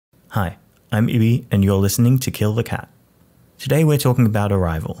Hi, I'm Ibi and you're listening to Kill the Cat. Today we're talking about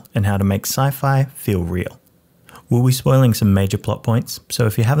Arrival and how to make sci-fi feel real. We'll be spoiling some major plot points, so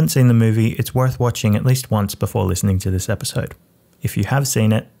if you haven't seen the movie, it's worth watching at least once before listening to this episode. If you have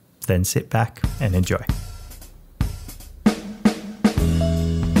seen it, then sit back and enjoy.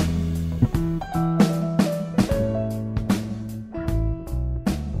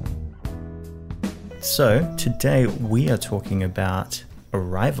 So, today we are talking about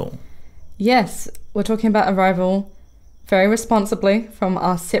Arrival. Yes, we're talking about Arrival very responsibly from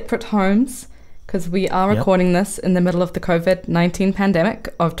our separate homes because we are recording this in the middle of the COVID-19 pandemic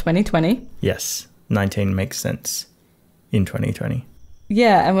of 2020. Yes, 19 makes sense in 2020.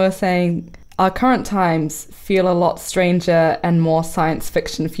 Yeah, and we're saying our current times feel a lot stranger and more science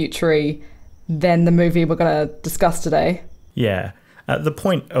fiction future-y than the movie we're going to discuss today. Yeah. The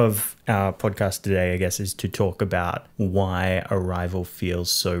point of our podcast today, I guess, is to talk about why Arrival feels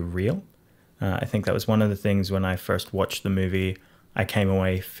so real. I think that was one of the things when I first watched the movie, I came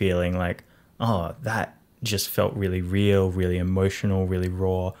away feeling like, oh, that just felt really real, really emotional, really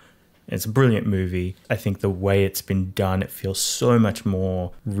raw. It's a brilliant movie. I think the way it's been done, it feels so much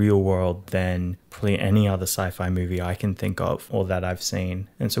more real world than probably any other sci-fi movie I can think of or that I've seen.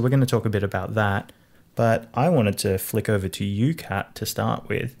 And so we're going to talk a bit about that. But I wanted to flick over to you, Kat, to start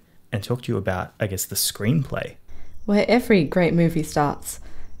with and talk to you about, I guess, the screenplay. Where every great movie starts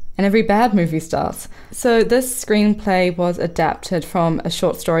and every bad movie starts. So this screenplay was adapted from a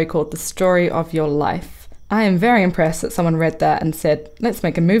short story called The Story of Your Life. I am very impressed that someone read that and said, let's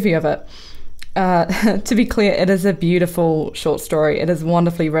make a movie of it. To be clear, it is a beautiful short story. It is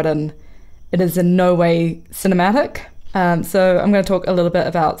wonderfully written. It is in no way cinematic. So I'm going to talk a little bit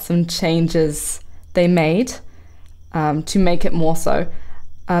about some changes they made to make it more so.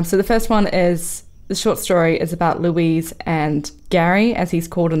 So the first one is the short story is about Louise and Gary, as he's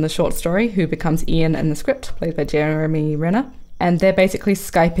called in the short story, who becomes Ian in the script, played by Jeremy Renner. And they're basically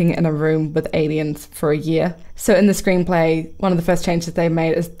Skyping in a room with aliens for a year. So in the screenplay, one of the first changes they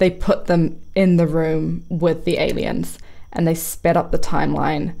made is they put them in the room with the aliens and they sped up the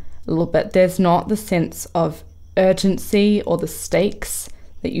timeline a little bit. There's not the sense of urgency or the stakes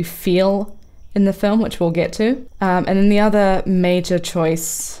that you feel in the film, which we'll get to. And then the other major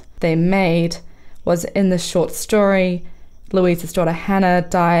choice they made was in the short story, Louise's daughter Hannah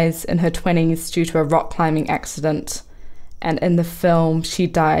dies in her 20s due to a rock climbing accident. And in the film, she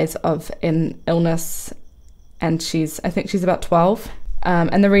dies of an illness and I think she's about 12.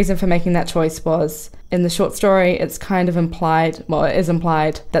 And the reason for making that choice was in the short story, it's kind of implied, well, it is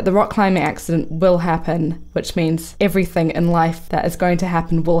implied that the rock climbing accident will happen, which means everything in life that is going to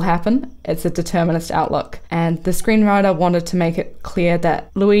happen will happen. It's a determinist outlook. And the screenwriter wanted to make it clear that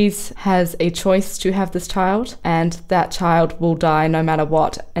Louise has a choice to have this child and that child will die no matter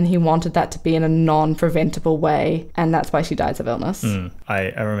what. And he wanted that to be in a non-preventable way. And that's why she dies of illness.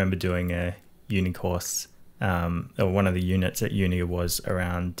 I remember doing a uni course. One of the units at uni was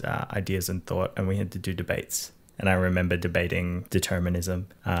around ideas and thought, and we had to do debates. And I remember debating determinism.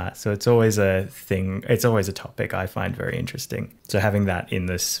 So it's always a thing. It's always a topic I find very interesting. So having that in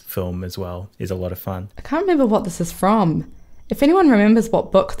this film as well is a lot of fun. I can't remember what this is from. If anyone remembers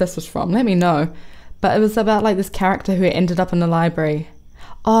what book this was from, let me know. But it was about like this character who ended up in the library.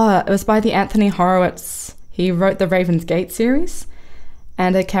 Oh, it was by the Anthony Horowitz. He wrote the Raven's Gate series.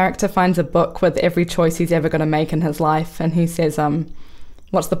 And a character finds a book with every choice he's ever going to make in his life. And he says,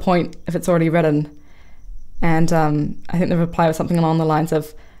 what's the point if it's already written? And I think the reply was something along the lines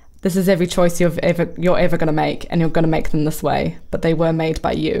of, this is every choice you're ever going to make, and you're going to make them this way, but they were made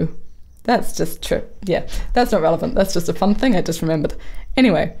by you. That's just true. Yeah, that's not relevant. That's just a fun thing I just remembered.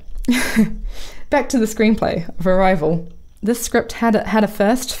 Anyway, back to the screenplay of Arrival. This script had a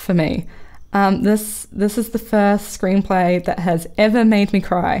first for me. This is the first screenplay that has ever made me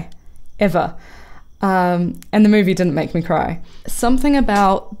cry, ever. And the movie didn't make me cry. Something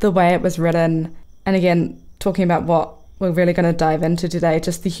about the way it was written, and again, talking about what we're really going to dive into today,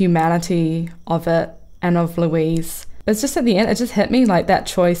 just the humanity of it and of Louise. It's just at the end, it just hit me like that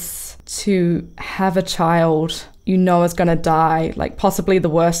choice to have a child you know is going to die, like possibly the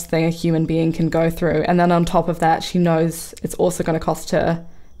worst thing a human being can go through. And then on top of that, she knows it's also going to cost her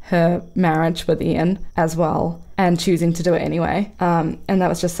marriage with Ian as well, and choosing to do it anyway. And that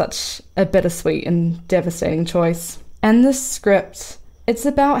was just such a bittersweet and devastating choice. And this script, it's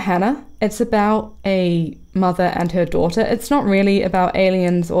about Hannah. It's about a mother and her daughter. It's not really about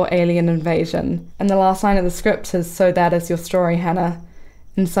aliens or alien invasion. And the last line of the script is, "So that is your story, Hannah.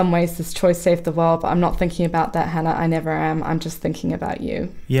 In some ways, this choice saved the world, but I'm not thinking about that, Hannah. I never am. I'm just thinking about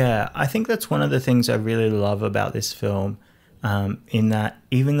you." Yeah, I think that's one of the things I really love about this film. in that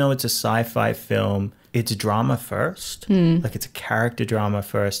even though it's a sci-fi film, it's drama first. Like it's a character drama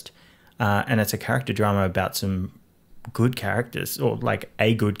first, and it's a character drama about some good characters, or like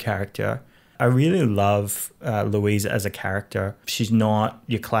a good character. I really love Louise as a character. She's not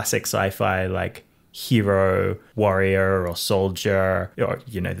your classic sci-fi like hero, warrior, or soldier, or,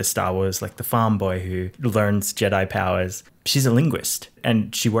 you know, the Star Wars, like the farm boy who learns Jedi powers. She's a linguist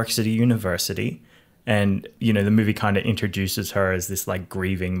and she works at a university. And, you know, the movie kind of introduces her as this like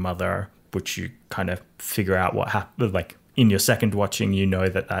grieving mother, which you kind of figure out what happened. Like in your second watching, you know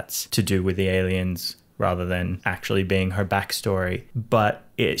that that's to do with the aliens rather than actually being her backstory. But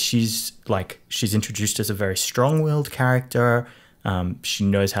she's introduced as a very strong-willed character. She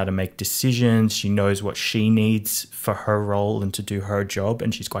knows how to make decisions. She knows what she needs for her role and to do her job,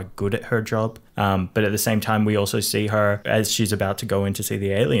 and she's quite good at her job. But at the same time, we also see her as she's about to go in to see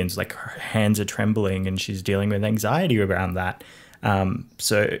the aliens, like her hands are trembling and she's dealing with anxiety around that.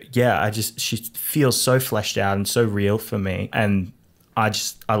 So yeah, she feels so fleshed out and so real for me. And I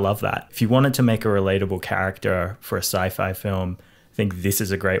love that. If you wanted to make a relatable character for a sci-fi film, I think this is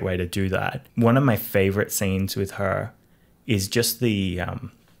a great way to do that. One of my favorite scenes with her is just the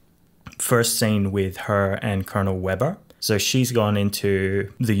first scene with her and Colonel Weber. So she's gone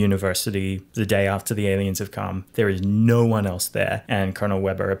into the university the day after the aliens have come. There is no one else there. And Colonel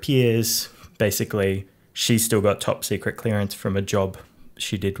Weber appears. Basically, she's still got top secret clearance from a job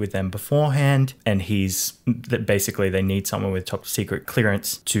she did with them beforehand. And basically they need someone with top secret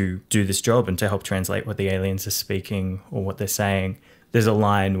clearance to do this job and to help translate what the aliens are speaking or what they're saying. There's a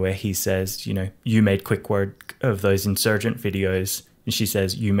line where he says, you know, you made quick work of those insurgent videos. And she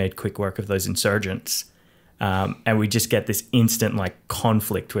says, you made quick work of those insurgents. And we just get this instant like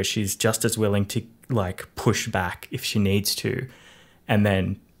conflict where she's just as willing to like push back if she needs to. And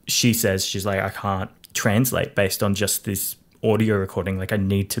then she says, she's like, I can't translate based on just this audio recording. Like I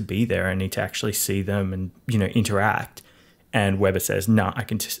need to be there. I need to actually see them and, you know, interact. And Weber says, no,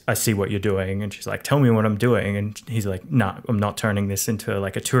 I see what you're doing. And she's like, tell me what I'm doing. And he's like, no, I'm not turning this into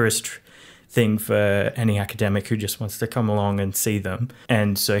like a tourist thing for any academic who just wants to come along and see them.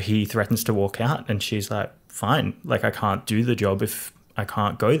 And so he threatens to walk out. And she's like, fine, like I can't do the job if I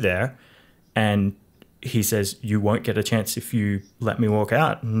can't go there. And he says, you won't get a chance if you let me walk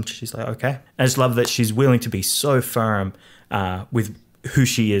out. And she's like, okay. I just love that she's willing to be so firm with who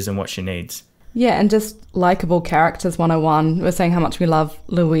she is and what she needs. Yeah, and just likable characters 101. We're saying how much we love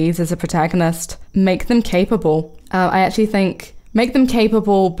Louise as a protagonist. Make them capable. I actually think make them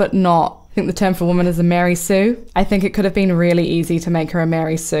capable, but not. I think the term for woman is a Mary Sue. I think it could have been really easy to make her a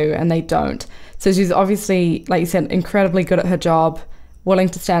Mary Sue, and they don't. So she's obviously, like you said, incredibly good at her job, willing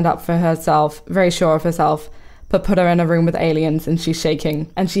to stand up for herself, very sure of herself, but put her in a room with aliens and she's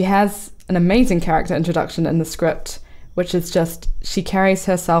shaking. And she has an amazing character introduction in the script, which is just, she carries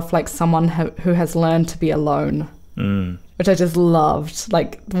herself like someone who has learned to be alone, which I just loved.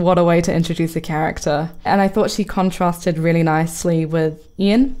 Like, what a way to introduce a character. And I thought she contrasted really nicely with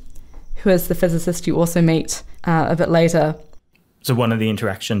Ian, who is the physicist you also meet a bit later. So one of the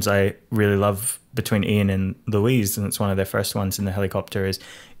interactions I really love between Ian and Louise, and it's one of their first ones in the helicopter, is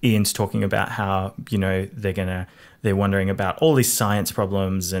Ian's talking about how, you know, they're wondering about all these science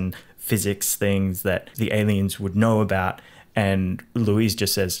problems and physics things that the aliens would know about. And Louise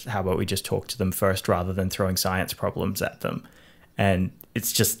just says, how about we just talk to them first rather than throwing science problems at them? And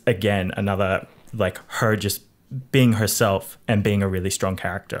it's just, again, another, like, her just being herself and being a really strong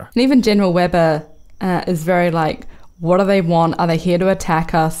character. And even General Weber is very like, what do they want? Are they here to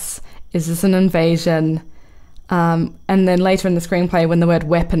attack us? Is this an invasion? And then later in the screenplay, when the word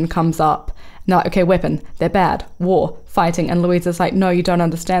weapon comes up, no, okay, weapon, they're bad, war, fighting. And Louise is like, no, you don't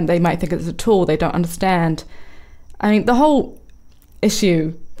understand. They might think it's a tool. They don't understand. I mean, the whole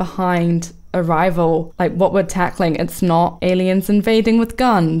issue behind Arrival, like what we're tackling, it's not aliens invading with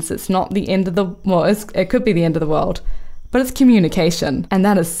guns. It's not the end of the, well, it could be the end of the world, but it's communication. And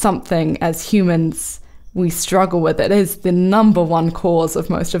that is something as humans we struggle with. It is the number one cause of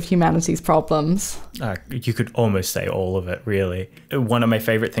most of humanity's problems. You could almost say all of it, really. One of my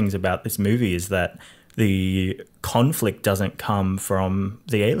favorite things about this movie is that the conflict doesn't come from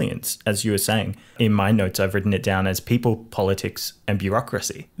the aliens, as you were saying. In my notes, I've written it down as people, politics, and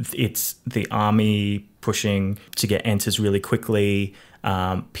bureaucracy. It's the army pushing to get answers really quickly,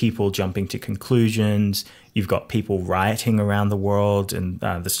 people jumping to conclusions. You've got people rioting around the world, and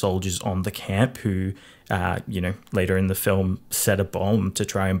the soldiers on the camp who, later in the film set a bomb to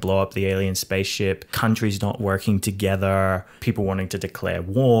try and blow up the alien spaceship. Countries not working together, people wanting to declare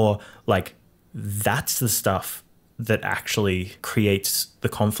war. Like, that's the stuff that actually creates the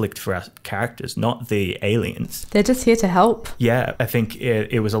conflict for our characters, not the aliens. They're just here to help. Yeah, I think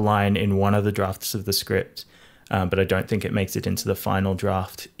it was a line in one of the drafts of the script, but I don't think it makes it into the final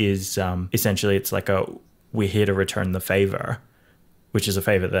draft, is essentially it's like we're here to return the favor, which is a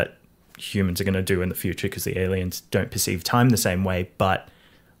favor that humans are going to do in the future because the aliens don't perceive time the same way, but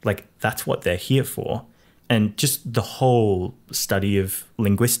like that's what they're here for. And just the whole study of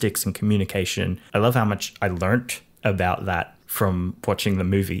linguistics and communication, I love how much I learnt about that from watching the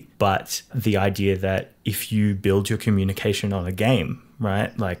movie. But the idea that if you build your communication on a game,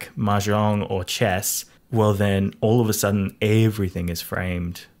 right, like mahjong or chess, well then all of a sudden everything is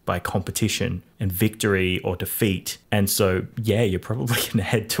framed by competition and victory or defeat. And so, yeah, you're probably going to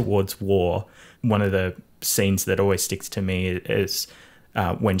head towards war. One of the scenes that always sticks to me is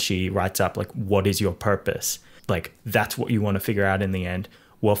when she writes up, like, what is your purpose? Like, that's what you want to figure out in the end.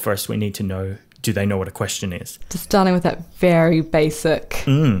 Well, first we need to know, do they know what a question is? Just starting with that very basic.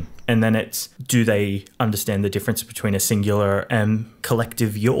 And then it's, do they understand the difference between a singular and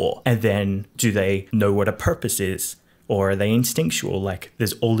collective you're? And then do they know what a purpose is? Or are they instinctual? Like,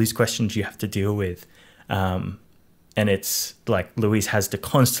 there's all these questions you have to deal with. And it's like Louise has to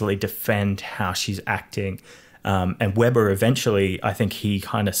constantly defend how she's acting. And Weber eventually, I think he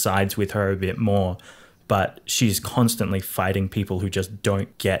kind of sides with her a bit more. But she's constantly fighting people who just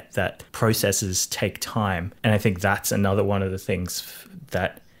don't get that processes take time. And I think that's another one of the things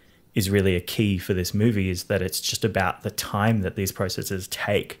that is really a key for this movie, is that it's just about the time that these processes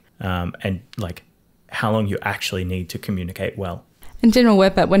take, and like how long you actually need to communicate well. In General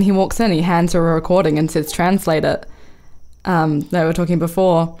Weber, when he walks in, he hands her a recording and says, translate it. They were talking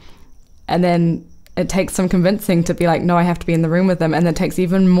before. And then it takes some convincing to be like, no, I have to be in the room with them. And then it takes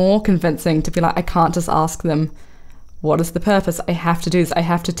even more convincing to be like, I can't just ask them, what is the purpose? I have to do this. I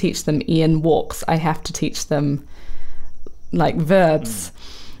have to teach them Ian walks. I have to teach them like verbs.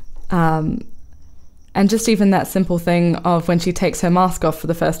 And just even that simple thing of when she takes her mask off for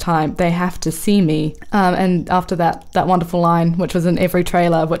the first time, they have to see me. And after that wonderful line, which was in every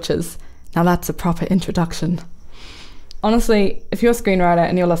trailer, which is, now that's a proper introduction. Honestly, if you're a screenwriter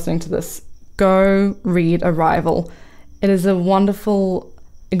and you're listening to this, go read Arrival. It is a wonderful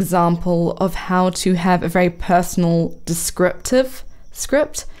example of how to have a very personal, descriptive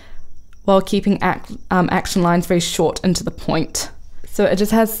script while keeping action lines very short and to the point. So it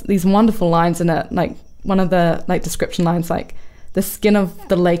just has these wonderful lines in it, like one of the like description lines, like the skin of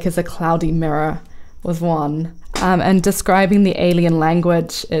the lake is a cloudy mirror was one. And describing the alien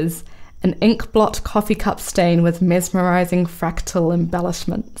language is an ink blot coffee cup stain with mesmerizing fractal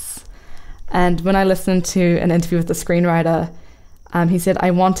embellishments. And when I listened to an interview with the screenwriter, he said,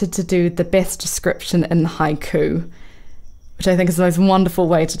 I wanted to do the best description in haiku, which I think is the most wonderful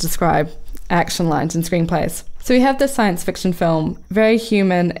way to describe action lines in screenplays. So we have this science fiction film, very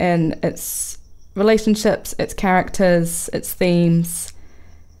human in its relationships, its characters, its themes,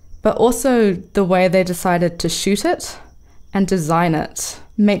 but also the way they decided to shoot it and design it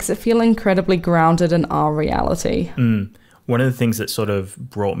makes it feel incredibly grounded in our reality. One of the things that sort of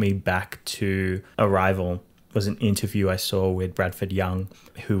brought me back to Arrival was an interview I saw with Bradford Young,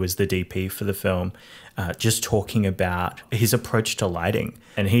 who was the DP for the film, just talking about his approach to lighting.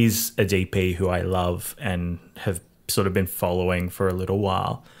 And he's a DP who I love and have sort of been following for a little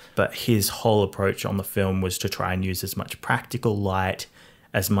while. But his whole approach on the film was to try and use as much practical light,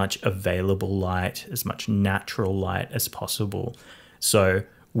 as much available light, as much natural light as possible. So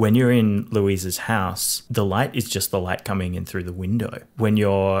when you're in Louise's house, the light is just the light coming in through the window. When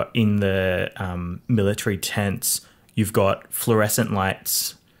you're in the military tents, you've got fluorescent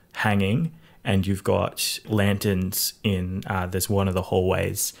lights hanging and you've got lanterns in, there's one of the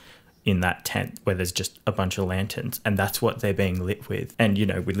hallways in that tent where there's just a bunch of lanterns, and that's what they're being lit with. And, you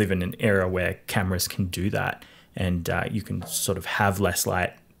know, we live in an era where cameras can do that, and you can sort of have less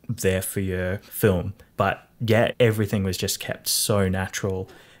light there for your film. But yeah, everything was just kept so natural.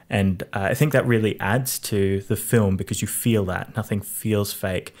 And I think that really adds to the film because you feel that. Nothing feels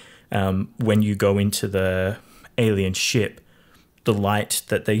fake. When you go into the alien ship, the light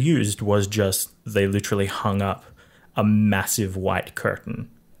that they used was just, they literally hung up a massive white curtain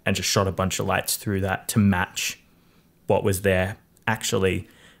and just shot a bunch of lights through that to match what was there actually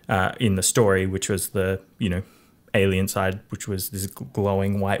in the story, which was the, you know, alien side, which was this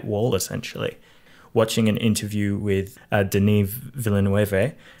glowing white wall essentially. Watching an interview with Denis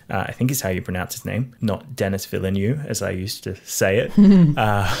Villeneuve, I think is how you pronounce his name, not Denis Villeneuve as I used to say it,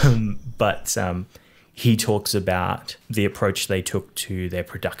 but he talks about the approach they took to their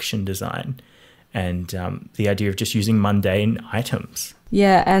production design and the idea of just using mundane items.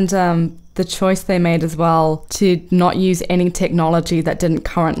 Yeah, and the choice they made as well to not use any technology that didn't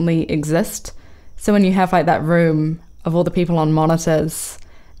currently exist. So when you have like that room of all the people on monitors,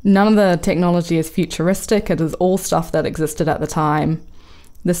 none of the technology is futuristic. It is all stuff that existed at the time.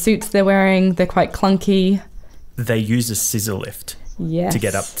 The suits they're wearing, they're quite clunky. They use a scissor lift Yes. to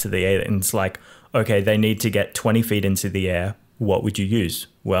get up to the aliens. Like, okay, they need to get 20 feet into the air. What would you use?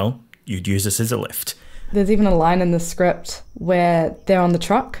 Well, you'd use a scissor lift. There's even a line in the script where they're on the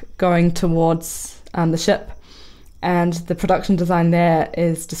truck going towards the ship, and the production design there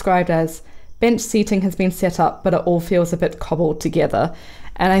is described as bench seating has been set up, but it all feels a bit cobbled together.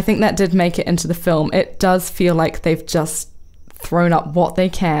 And I think that did make it into the film. It does feel like they've just thrown up what they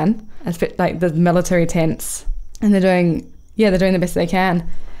can, like the military tents, and they're doing the best they can.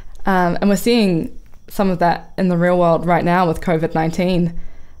 And we're seeing some of that in the real world right now with COVID-19.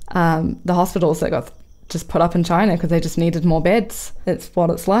 The hospitals that got just put up in China because they just needed more beds. It's what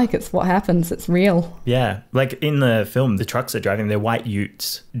it's like. It's what happens. It's real. Yeah. Like in the film, the trucks are driving, they're white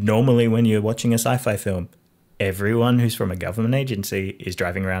utes. Normally when you're watching a sci-fi film, everyone who's from a government agency is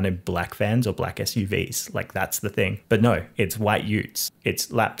driving around in black vans or black SUVs. Like that's the thing. But no, it's white utes. It's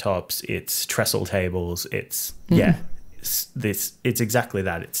laptops. It's trestle tables. It's, it's exactly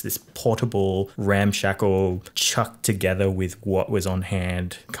that. It's this portable, ramshackle, chucked together with what was on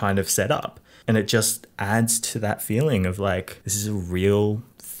hand kind of setup. And it just adds to that feeling of like, this is a real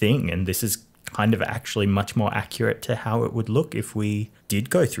thing. And this is kind of actually much more accurate to how it would look if we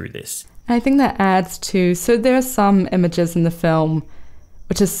did go through this. I think that adds to, so there are some images in the film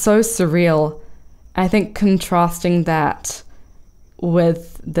which is so surreal. I think contrasting that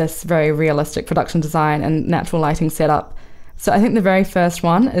with this very realistic production design and natural lighting setup. So I think the very first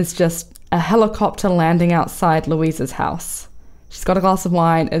one is just a helicopter landing outside Louise's house. She's got a glass of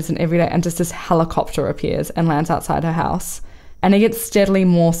wine, it's an everyday, and just this helicopter appears and lands outside her house. And it gets steadily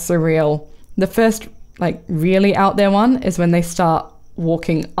more surreal. The first, like, really out there one is when they start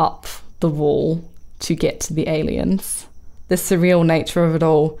walking up the wall to get to the aliens. The surreal nature of it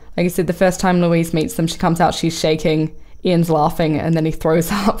all. Like I said, the first time Louise meets them, she comes out, she's shaking, Ian's laughing, and then he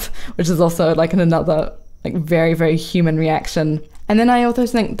throws up, which is also like another like very, very human reaction. And then I also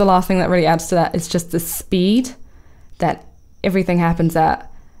think the last thing that really adds to that is just the speed that everything happens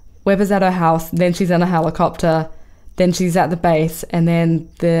at. Webber's at her house, then she's in a helicopter, then she's at the base, and then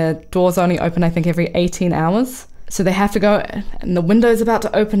the doors only open, I think, every 18 hours. So they have to go, and the window's about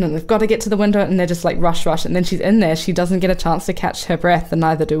to open, and they've got to get to the window, and they're just like rush. And then she's in there. She doesn't get a chance to catch her breath, and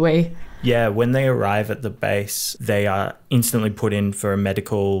neither do we. Yeah, when they arrive at the base, they are instantly put in for a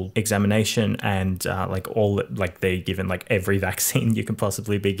medical examination and they're given like every vaccine you can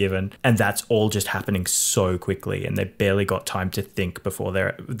possibly be given. And that's all just happening so quickly, and they barely got time to think before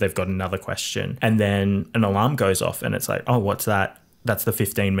they've got another question. And then an alarm goes off and it's like, oh, what's that? That's the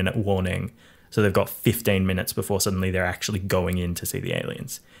 15-minute warning. So they've got 15 minutes before suddenly they're actually going in to see the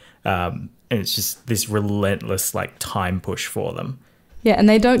aliens. And it's just this relentless like time push for them. Yeah, and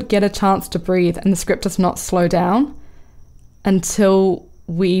they don't get a chance to breathe, and the script does not slow down until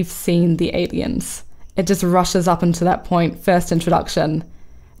we've seen the aliens. It just rushes up into that point, first introduction,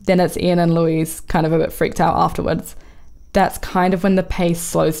 then it's Ian and Louise kind of a bit freaked out afterwards. That's kind of when the pace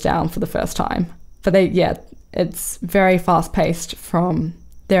slows down for the first time. But it's very fast-paced from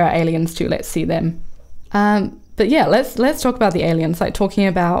there are aliens to let's see them. But yeah, let's talk about the aliens, like talking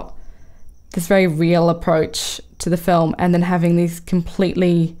about this very real approach to the film and then having these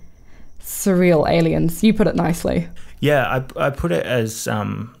completely surreal aliens. You put it nicely. Yeah, I put it as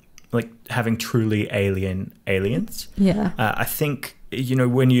like having truly alien aliens. Yeah. I think,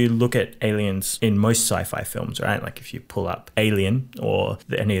 when you look at aliens in most sci-fi films, right? Like if you pull up Alien or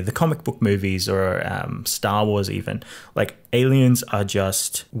any of the comic book movies or Star Wars even, like aliens are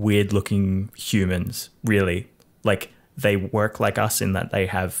just weird looking humans, really. Like they work like us in that they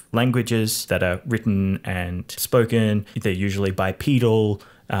have languages that are written and spoken. They're usually bipedal.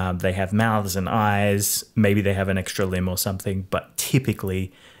 They have mouths and eyes. Maybe they have an extra limb or something, but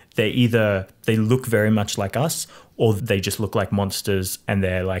typically they look very much like us, or they just look like monsters and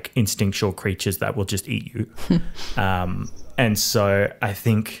they're like instinctual creatures that will just eat you. And so I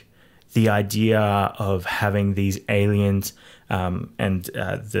think the idea of having these aliens and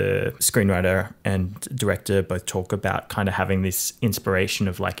the screenwriter and director both talk about kind of having this inspiration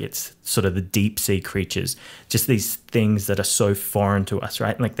of like it's sort of the deep sea creatures, just these things that are so foreign to us,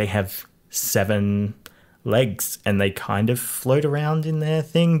 right? Like they have 7 legs and they kind of float around in their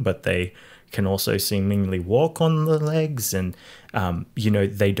thing, but they can also seemingly walk on the legs, and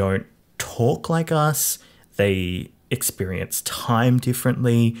they don't talk like us. They experience time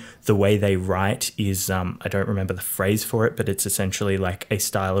differently. The way they write is, I don't remember the phrase for it, but it's essentially like a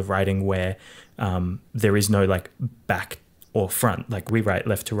style of writing where there is no like back or front. Like we write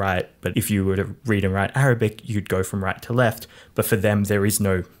left to right, but if you were to read and write Arabic, you'd go from right to left. But for them, there is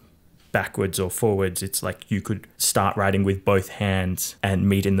no backwards or forwards. It's like you could start writing with both hands and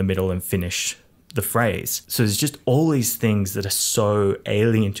meet in the middle and finish the phrase. So there's just all these things that are so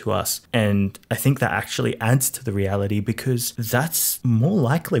alien to us. And I think that actually adds to the reality because that's more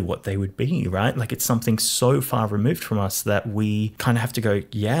likely what they would be, right? Like it's something so far removed from us that we kind of have to go,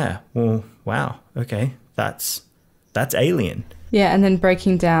 yeah, well, wow, okay, that's alien. Yeah, and then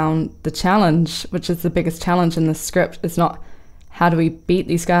breaking down the challenge, which is the biggest challenge in the script, is not how do we beat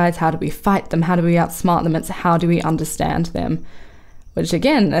these guys, how do we fight them, how do we outsmart them, it's how do we understand them. Which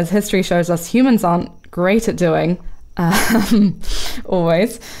again, as history shows us, humans aren't great at doing,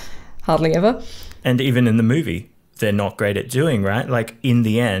 always, hardly ever. And even in the movie, they're not great at doing, right? Like in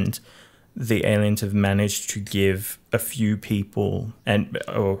the end, the aliens have managed to give a few people,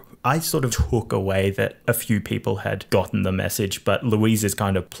 or I sort of took away that a few people had gotten the message, but Louise is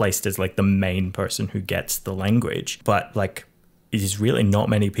kind of placed as like the main person who gets the language. But like, it is really not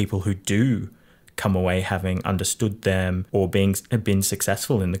many people who do come away having understood them or been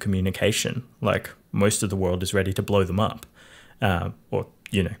successful in the communication. Like most of the world is ready to blow them up, or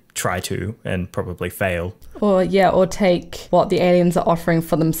try to and probably fail. Or take what the aliens are offering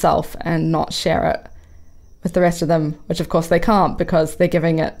for themselves and not share it with the rest of them, which of course they can't because they're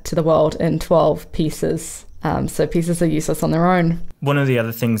giving it to the world in 12 pieces. So pieces are useless on their own. One of the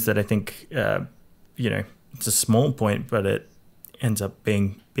other things that I think, it's a small point, but it ends up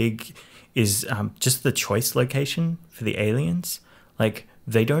being big is just the choice location for the aliens. Like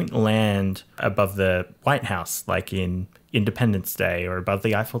they don't land above the White House like in Independence Day or above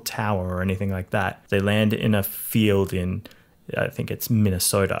the Eiffel Tower or anything like that. They land in a field in, I think it's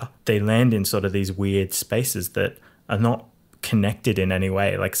Minnesota. They land in sort of these weird spaces that are not connected in any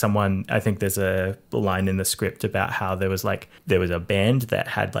way. Like I think there's a line in the script about how there was a band that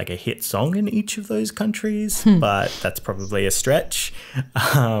had like a hit song in each of those countries, but that's probably a stretch.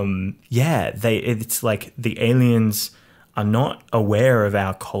 It's like the aliens are not aware of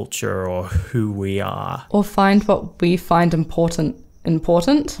our culture or who we are. Or find what we find important.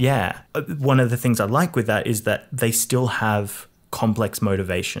 Yeah. One of the things I like with that is that they still have complex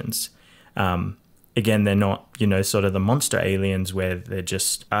motivations. Again, they're not, sort of the monster aliens where they're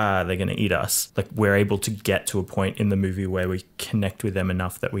just, they're going to eat us. Like we're able to get to a point in the movie where we connect with them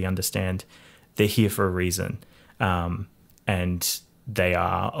enough that we understand they're here for a reason. And they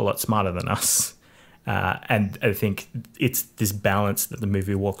are a lot smarter than us. And I think it's this balance that the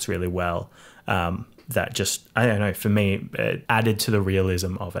movie walks really well. That just, I don't know, for me, it added to the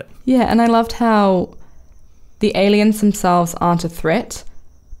realism of it. Yeah, and I loved how the aliens themselves aren't a threat,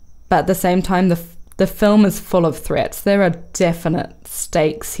 but at the same time, the film is full of threats. There are definite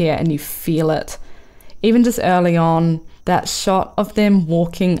stakes here, and you feel it. Even just early on, that shot of them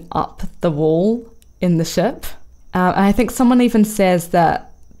walking up the wall in the ship. And I think someone even says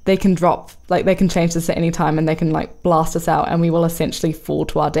that they can they can change this at any time and they can blast us out and we will essentially fall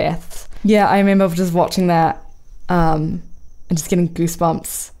to our deaths. Yeah, I remember just watching that and just getting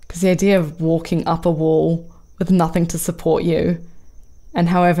goosebumps because the idea of walking up a wall with nothing to support you and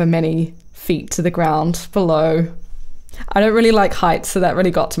however many feet to the ground below. I don't really like heights, so that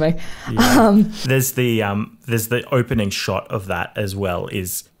really got to me. Yeah. There's the opening shot of that as well,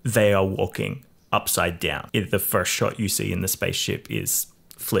 is they are walking upside down. The first shot you see in the spaceship is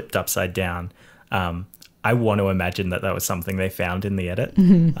flipped upside down. I want to imagine that was something they found in the edit,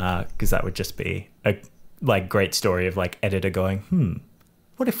 because that would just be a great story of editor going,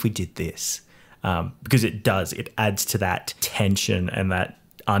 what if we did this? Because it adds to that tension and that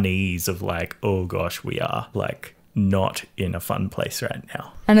unease of oh gosh, we are not in a fun place right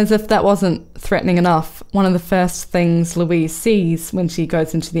now. And as if that wasn't threatening enough, one of the first things Louise sees when she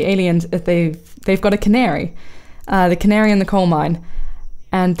goes into the aliens is they've got a canary, the canary in the coal mine,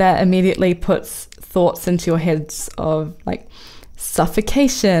 and that immediately puts thoughts into your heads of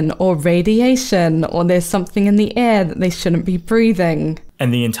suffocation or radiation, or there's something in the air that they shouldn't be breathing.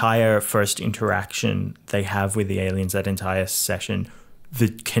 And the entire first interaction they have with the aliens, that entire session, the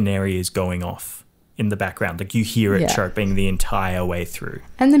canary is going off in the background. You hear it chirping the entire way through.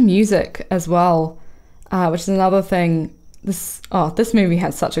 And the music as well, which is another thing. This movie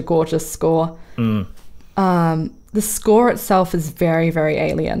has such a gorgeous score. The score itself is very, very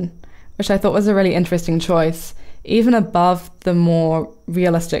alien, which I thought was a really interesting choice. Even above the more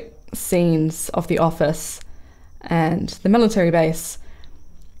realistic scenes of the office and the military base,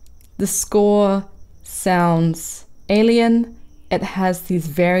 the score sounds alien. It has these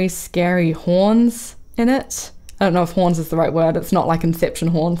very scary horns in it. I don't know if horns is the right word. It's not like Inception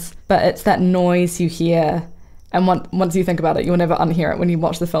horns, but it's that noise you hear. And once you think about it, you'll never unhear it when you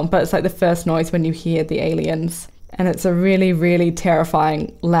watch the film. But it's like the first noise when you hear the aliens. And it's a really, really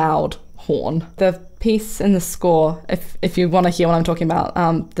terrifying, loud horn. The piece in the score, if you want to hear what I'm talking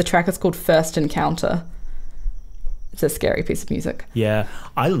about, the track is called First Encounter. It's a scary piece of music. Yeah,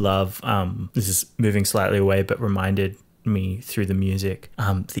 I love, this is moving slightly away, but reminded me through the music,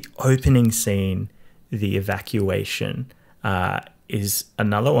 the opening scene, the evacuation, is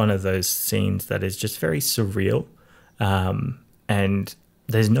another one of those scenes that is just very surreal. And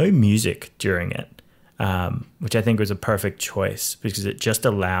there's no music during it, which I think was a perfect choice because it just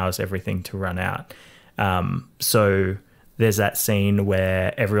allows everything to run out. So there's that scene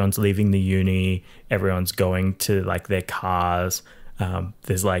where everyone's leaving the uni, everyone's going to like their cars.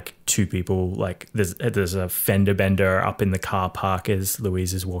 There's like two people, like there's a fender bender up in the car park as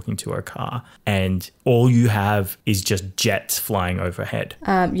Louise is walking to her car, and all you have is just jets flying overhead.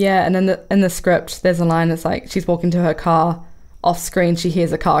 Yeah, and in the script, there's a line that's like she's walking to her car, off screen she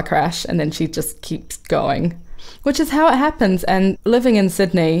hears a car crash, and then she just keeps going, which is how it happens. And living in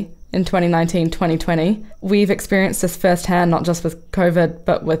Sydney in 2019, 2020, we've experienced this firsthand, not just with COVID,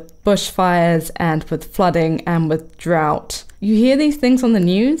 but with bushfires and with flooding and with drought. You hear these things on the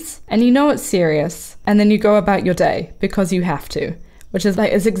news and you know it's serious, and then you go about your day because you have to, which is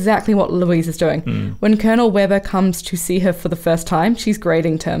exactly what Louise is doing. When Colonel Webber comes to see her for the first time, she's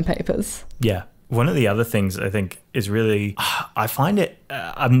grading term papers. Yeah. One of the other things I think is really, I find it,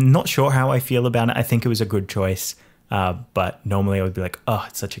 I'm not sure how I feel about it. I think it was a good choice. But normally I would be like, oh,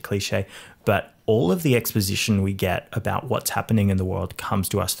 it's such a cliche. But all of the exposition we get about what's happening in the world comes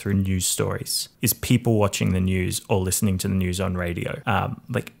to us through news stories. Is people watching the news or listening to the news on radio.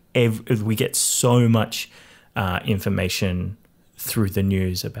 We get so much information through the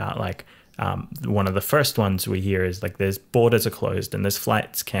news about one of the first ones we hear is like there's borders are closed and there's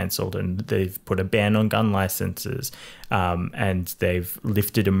flights cancelled and they've put a ban on gun licenses, and they've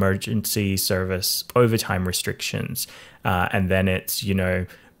lifted emergency service overtime restrictions, and then it's,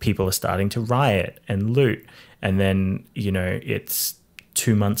 people are starting to riot and loot, and then it's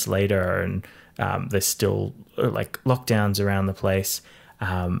 2 months later and there's still like lockdowns around the place,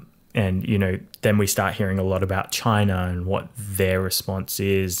 and then we start hearing a lot about China and what their response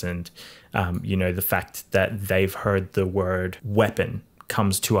is, and the fact that they've heard the word weapon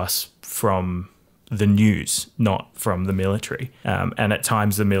comes to us from the news, not from the military. And at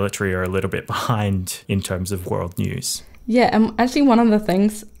times the military are a little bit behind in terms of world news. Yeah, and actually one of the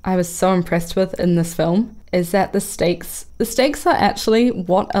things I was so impressed with in this film is that the stakes are actually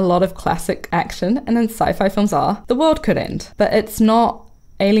what a lot of classic action and then sci-fi films are. The world could end, but it's not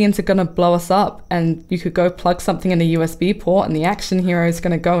aliens are going to blow us up and you could go plug something in a USB port and the action hero is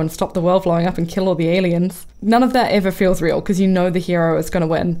going to go and stop the world blowing up and kill all the aliens. None of that ever feels real because the hero is going to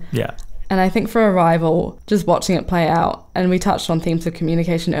win. Yeah. And I think for Arrival, just watching it play out, and we touched on themes of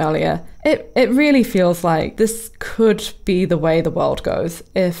communication earlier, it really feels like this could be the way the world goes.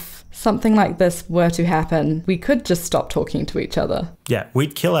 If something like this were to happen, we could just stop talking to each other. Yeah,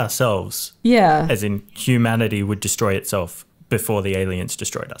 we'd kill ourselves. Yeah. As in humanity would destroy itself before the aliens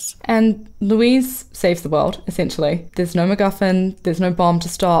destroyed us. And Louise saves the world, essentially. There's no MacGuffin, there's no bomb to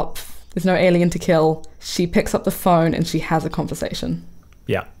stop, there's no alien to kill. She picks up the phone and she has a conversation.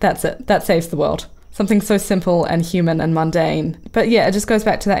 Yeah. That's it. That saves the world. Something so simple and human and mundane. But yeah, it just goes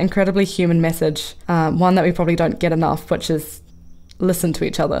back to that incredibly human message, one that we probably don't get enough, which is listen to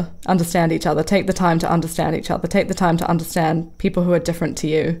each other, understand each other, take the time to understand each other, take the time to understand people who are different to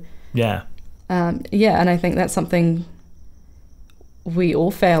you. Yeah. Yeah, and I think that's something we all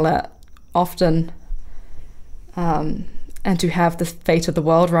fail at often, and to have the fate of the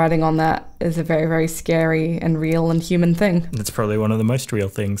world riding on that is a very, very scary and real and human thing. That's probably one of the most real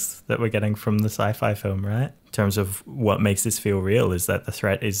things that we're getting from the sci-fi film, right? In terms of what makes this feel real is that the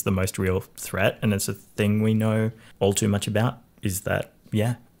threat is the most real threat, and it's a thing we know all too much about, is that,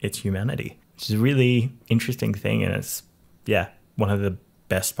 yeah, it's humanity. Which is a really interesting thing, and it's, yeah, one of the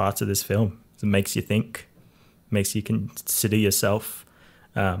best parts of this film. It makes you think, makes you consider yourself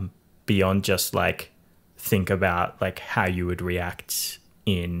beyond just think about how you would react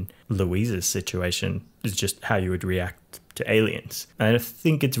in Louise's situation. It's just how you would react to aliens. And I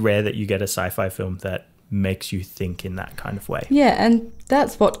think it's rare that you get a sci-fi film that makes you think in that kind of way. Yeah, and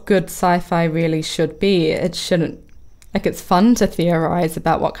that's what good sci-fi really should be. It shouldn't, it's fun to theorize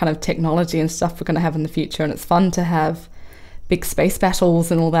about what kind of technology and stuff we're going to have in the future, and it's fun to have big space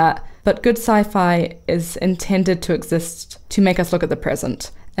battles and all that. But good sci-fi is intended to exist to make us look at the present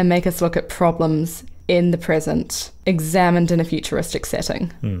and make us look at problems in the present, examined in a futuristic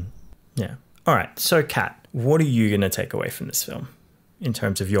setting. Yeah. All right. So, Kat, what are you going to take away from this film in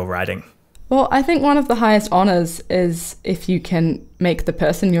terms of your writing? Well, I think one of the highest honours is if you can make the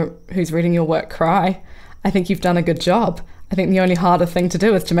person who's reading your work cry. I think you've done a good job. I think the only harder thing to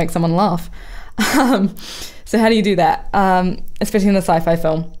do is to make someone laugh. So how do you do that? Especially in a sci-fi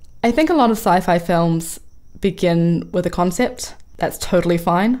film. I think a lot of sci-fi films begin with a concept. That's totally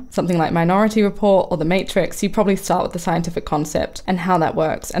fine. Something like Minority Report or The Matrix, you probably start with the scientific concept and how that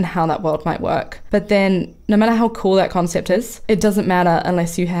works and how that world might work. But then no matter how cool that concept is, it doesn't matter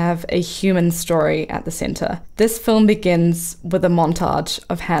unless you have a human story at the center. This film begins with a montage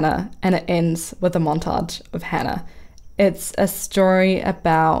of Hannah and it ends with a montage of Hannah. It's a story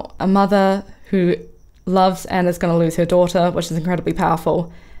about a mother who loves and is going to lose her daughter, which is incredibly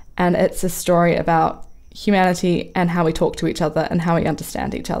powerful. And it's a story about humanity and how we talk to each other and how we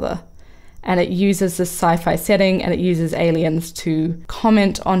understand each other. And it uses this sci-fi setting and it uses aliens to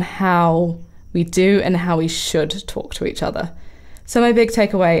comment on how we do and how we should talk to each other. So my big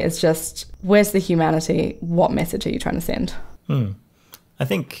takeaway is just, where's the humanity? What message are you trying to send? I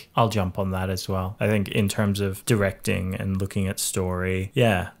think I'll jump on that as well. I think in terms of directing and looking at story,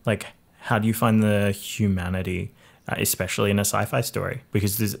 like how do you find the humanity? Especially in a sci-fi story,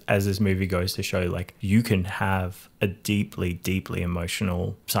 because as this movie goes to show, like, you can have a deeply, deeply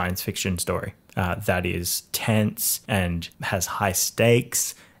emotional science fiction story that is tense and has high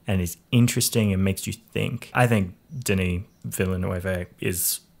stakes and is interesting and makes you think. I think Denis Villeneuve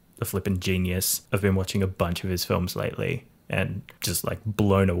is a flippin' genius. I've been watching a bunch of his films lately and just like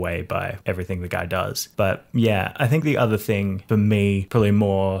blown away by everything the guy does. But yeah, I think the other thing for me, probably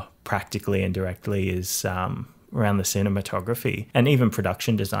more practically and directly, is around the cinematography and even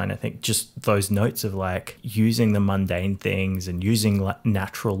production design. I think just those notes of like using the mundane things and using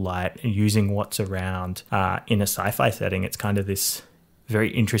natural light and using what's around in a sci-fi setting. It's kind of this very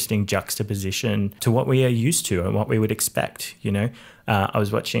interesting juxtaposition to what we are used to and what we would expect, you know. I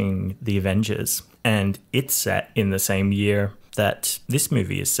was watching The Avengers and it's set in the same year that this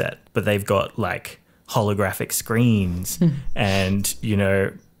movie is set, but they've got like holographic screens and, you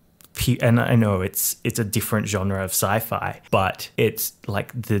know, and I know it's a different genre of sci-fi, but it's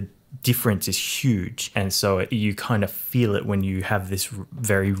like the difference is huge. And so you kind of feel it when you have this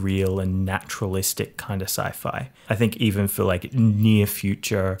very real and naturalistic kind of sci-fi. I think even for like near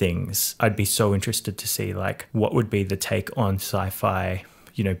future things, I'd be so interested to see like what would be the take on sci-fi,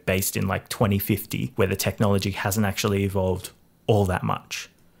 you know, based in like 2050, where the technology hasn't actually evolved all that much.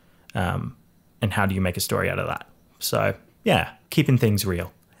 And how do you make a story out of that? So yeah, keeping things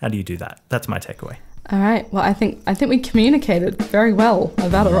real. How do you do that? That's my takeaway. All right. Well, I think we communicated very well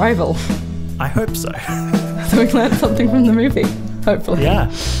about Arrival. I hope so. So we learned something from the movie, hopefully.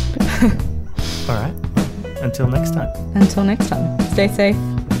 Yeah. All right. Until next time. Until next time. Stay safe,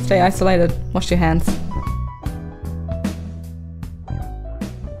 stay isolated, wash your hands.